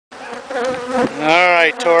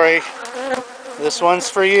Alright, Tori, this one's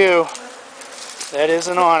for you. That is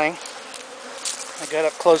an awning. I got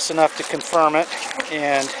up close enough to confirm it,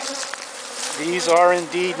 and these are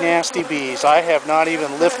indeed nasty bees. I have not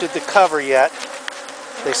even lifted the cover yet.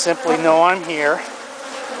 They simply know I'm here,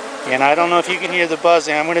 and I don't know if you can hear the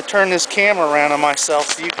buzzing. I'm going to turn this camera around on myself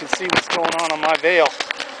so you can see what's going on my veil.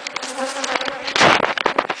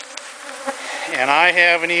 And I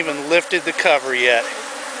haven't even lifted the cover yet.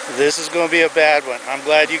 This is going to be a bad one. I'm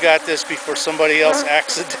glad you got this before somebody else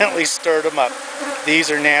accidentally stirred them up.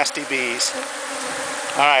 These are nasty bees.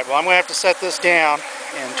 Alright, well, I'm going to have to set this down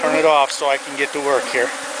and turn it off so I can get to work here.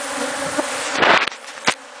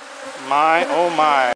 My, oh my.